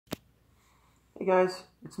Hey guys,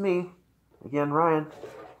 it's me, again, Ryan.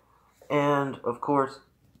 And, of course,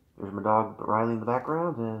 there's my dog Riley in the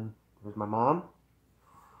background, and there's my mom.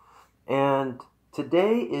 And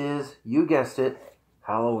today is, you guessed it,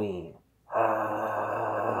 Halloween.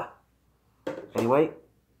 Anyway,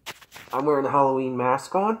 I'm wearing the Halloween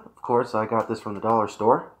mask on. Of course, I got this from the dollar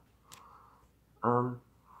store.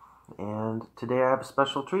 And today I have a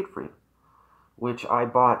special treat for you, which I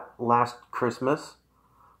bought last Christmas,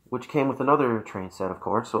 which came with another train set, of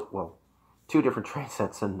course. So, well, two different train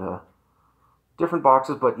sets and different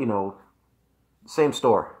boxes, but, you know, same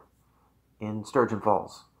store in Sturgeon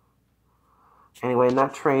Falls. Anyway, and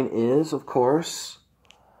that train is, of course,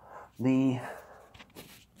 the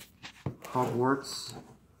HOGWARTS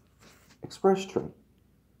Express train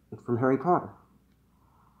from Harry Potter.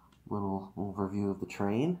 Little overview of the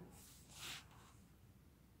train.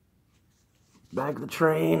 Back of the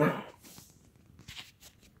train.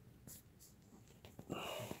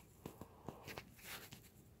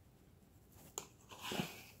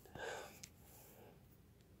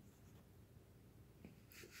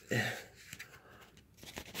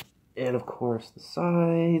 And of course the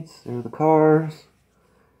sides, there are the cars,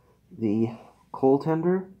 the coal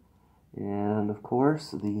tender, and of course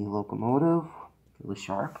the locomotive, really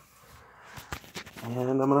sharp. And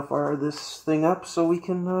I'm going to fire this thing up so we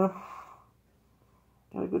can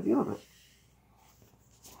get a good view of it.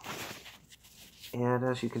 And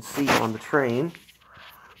as you can see on the train,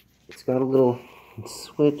 it's got a little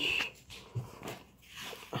switch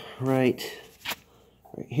right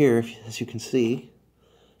here, as you can see.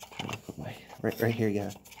 Right here,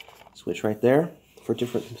 yeah. Switch right there for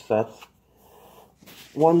different sets.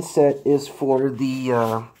 One set is for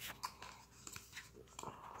the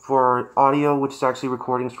for audio, which is actually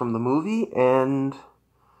recordings from the movie, and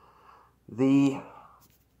it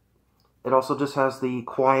also just has the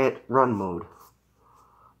quiet run mode.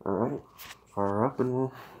 All right, fire her up and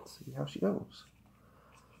we'll see how she goes.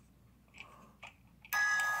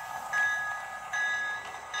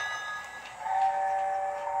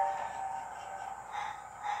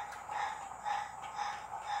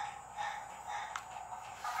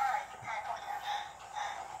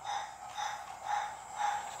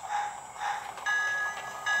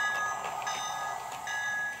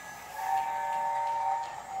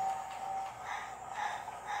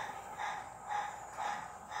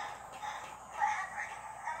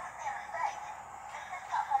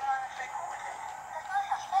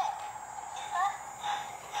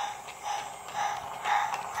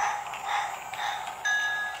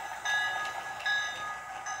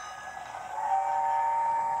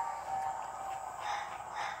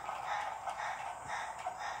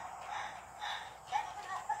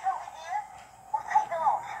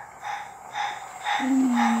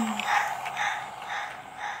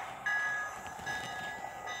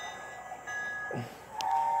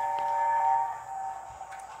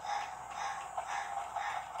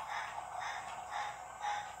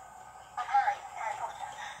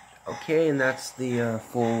 Okay, and that's the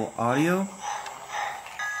full audio.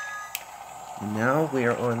 And now we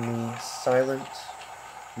are on the silent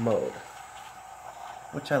mode,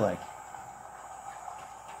 which I like.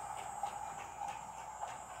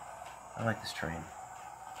 I like this train.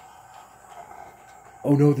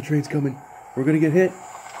 Oh no, the train's coming. We're gonna get hit.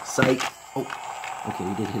 Sight. Oh, okay,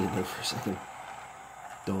 we did hit it there for a second.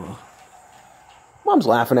 Duh. Mom's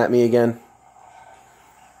laughing at me again.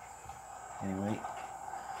 Anyway.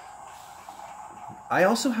 I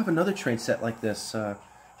also have another train set like this,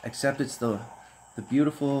 except it's the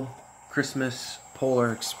beautiful Christmas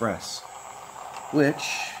Polar Express,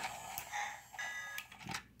 which,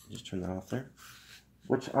 just turn that off there,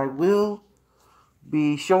 which I will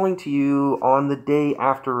be showing to you on the day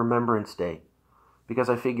after Remembrance Day, because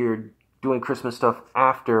I figured doing Christmas stuff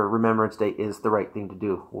after Remembrance Day is the right thing to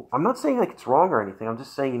do. Well, I'm not saying like it's wrong or anything, I'm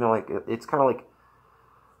just saying, you know, like, it's kind of like,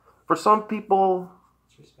 for some people,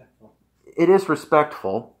 it's respectful. It is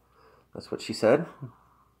respectful. That's what she said.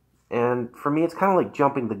 And for me, it's kind of like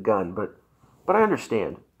jumping the gun, but I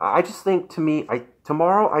understand. I just think, to me,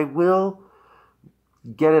 tomorrow I will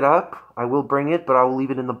get it up. I will bring it, but I will leave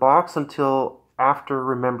it in the box until after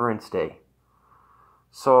Remembrance Day.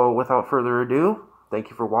 So without further ado, thank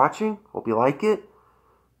you for watching. Hope you like it.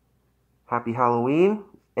 Happy Halloween,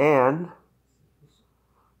 and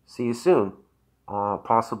see you soon.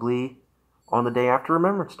 Possibly on the day after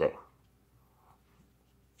Remembrance Day.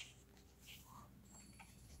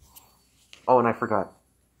 Oh, and I forgot.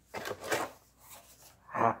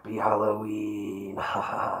 Happy Halloween. Ha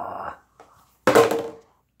ha.